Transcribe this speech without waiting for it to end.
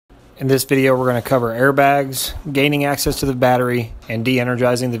In this video, we're going to cover airbags, gaining access to the battery, and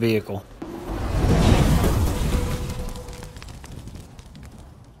de-energizing the vehicle.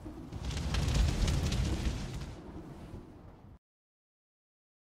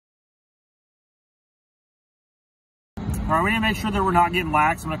 All right, we need to make sure that we're not getting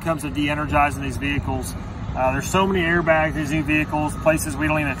lax when it comes to de-energizing these vehicles. There's so many airbags in these vehicles, places we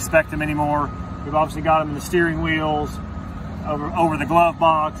don't even expect them anymore. We've obviously got them in the steering wheels, over the glove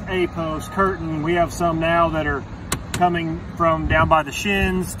box, A-post, curtain. We have some now that are coming from down by the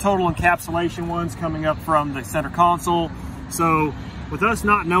shins, total encapsulation ones coming up from the center console. So with us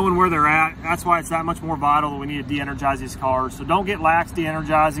not knowing where they're at, that's why it's that much more vital that we need to de-energize these cars. So don't get lax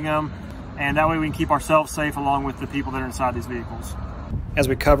de-energizing them, and that way we can keep ourselves safe along with the people that are inside these vehicles. As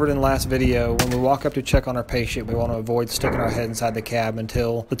we covered in the last video, when we walk up to check on our patient, we want to avoid sticking our head inside the cab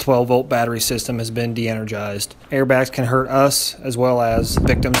until the 12-volt battery system has been de-energized. Airbags can hurt us as well as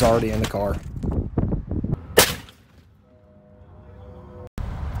victims already in the car.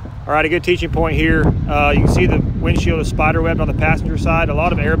 All right, a good teaching point here. You can see the windshield is spider-webbed on the passenger side. A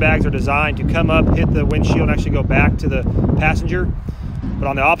lot of airbags are designed to come up, hit the windshield, and actually go back to the passenger. But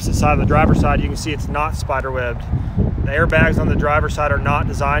on the opposite side, on the driver's side, you can see it's not spider-webbed. The airbags on the driver's side are not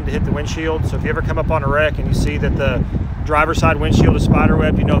designed to hit the windshield. So if you ever come up on a wreck and you see that the driver's side windshield is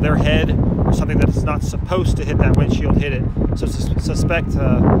spider-webbed, you know their head or something that's not supposed to hit that windshield hit it. So suspect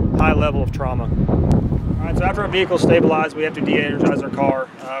a high level of trauma. All right, so after our vehicle is stabilized, we have to de-energize our car.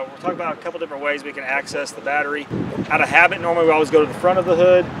 We'll talk about a couple different ways we can access the battery. Out of habit, normally we always go to the front of the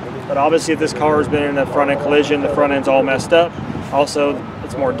hood, but obviously if this car has been in a front end collision, the front end's all messed up. Also,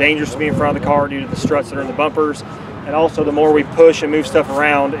 it's more dangerous to be in front of the car due to the struts that are in the bumpers. And also, the more we push and move stuff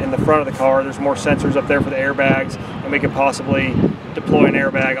around in the front of the car, there's more sensors up there for the airbags, and we could possibly deploy an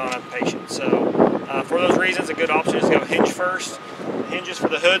airbag on a patient. So for those reasons, a good option is to go hinge first. The hinges for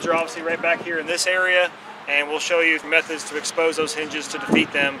the hoods are obviously right back here in this area, and we'll show you methods to expose those hinges to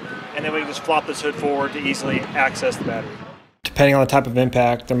defeat them, and then we can just flop this hood forward to easily access the battery. Depending on the type of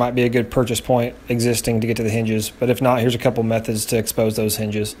impact, there might be a good purchase point existing to get to the hinges, but if not, here's a couple methods to expose those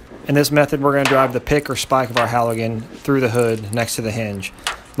hinges. In this method, we're going to drive the pick or spike of our halogen through the hood next to the hinge.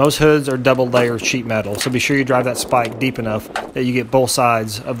 Most hoods are double layer sheet metal, so be sure you drive that spike deep enough that you get both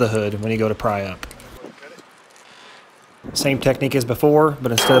sides of the hood when you go to pry up. Same technique as before,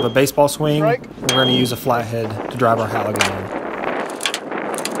 but instead of a baseball swing, we're going to use a flathead to drive our halogen in.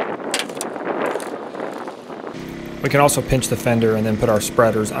 We can also pinch the fender and then put our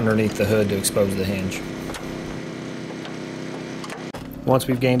spreaders underneath the hood to expose the hinge. Once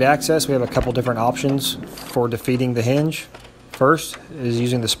we've gained access, we have a couple different options for defeating the hinge. First is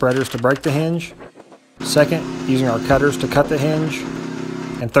using the spreaders to break the hinge. Second, using our cutters to cut the hinge.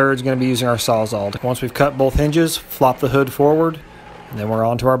 And third is going to be using our Sawzall. Once we've cut both hinges, flop the hood forward, and then we're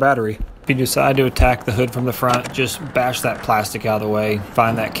on to our battery. If you decide to attack the hood from the front, just bash that plastic out of the way,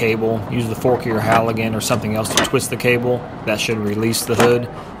 find that cable, use the fork of your halogen or something else to twist the cable. That should release the hood.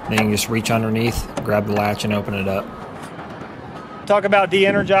 Then you can just reach underneath, grab the latch, and open it up. Talk about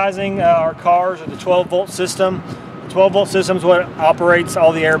de-energizing our cars with the 12-volt system. The 12-volt system is what operates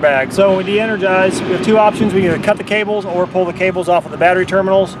all the airbags. So when we de-energize, we have two options. We can either cut the cables or pull the cables off of the battery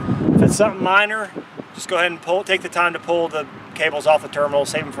terminals. If it's something minor, just go ahead and take the time to pull the cables off the terminal,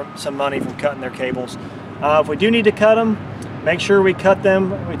 save them some money from cutting their cables. If we do need to cut them, make sure we cut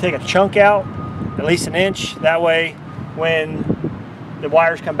them. We take a chunk out, at least an inch. That way, when the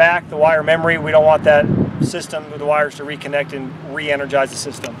wires come back, the wire memory, we don't want that system with the wires to reconnect and re-energize the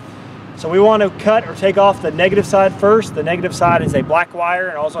system. So we want to cut or take off the negative side first. The negative side is a black wire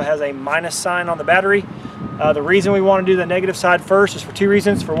and also has a minus sign on the battery. The reason we want to do the negative side first is for two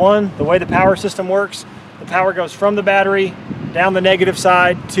reasons. For one, the way the power system works, the power goes from the battery down the negative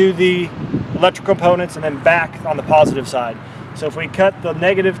side to the electrical components and then back on the positive side. So if we cut the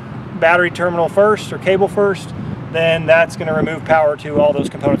negative battery terminal first or cable first, then that's going to remove power to all those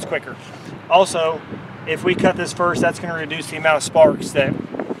components quicker. Also, if we cut this first, that's going to reduce the amount of sparks that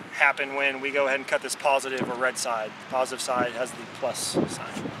happen when we go ahead and cut this positive or red side. The positive side has the plus sign.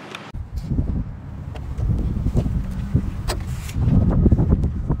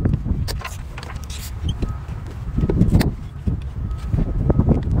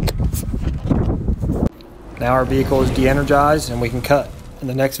 Now our vehicle is de-energized and we can cut. In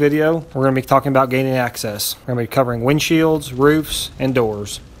the next video, we're going to be talking about gaining access. We're going to be covering windshields, roofs, and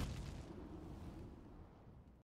doors.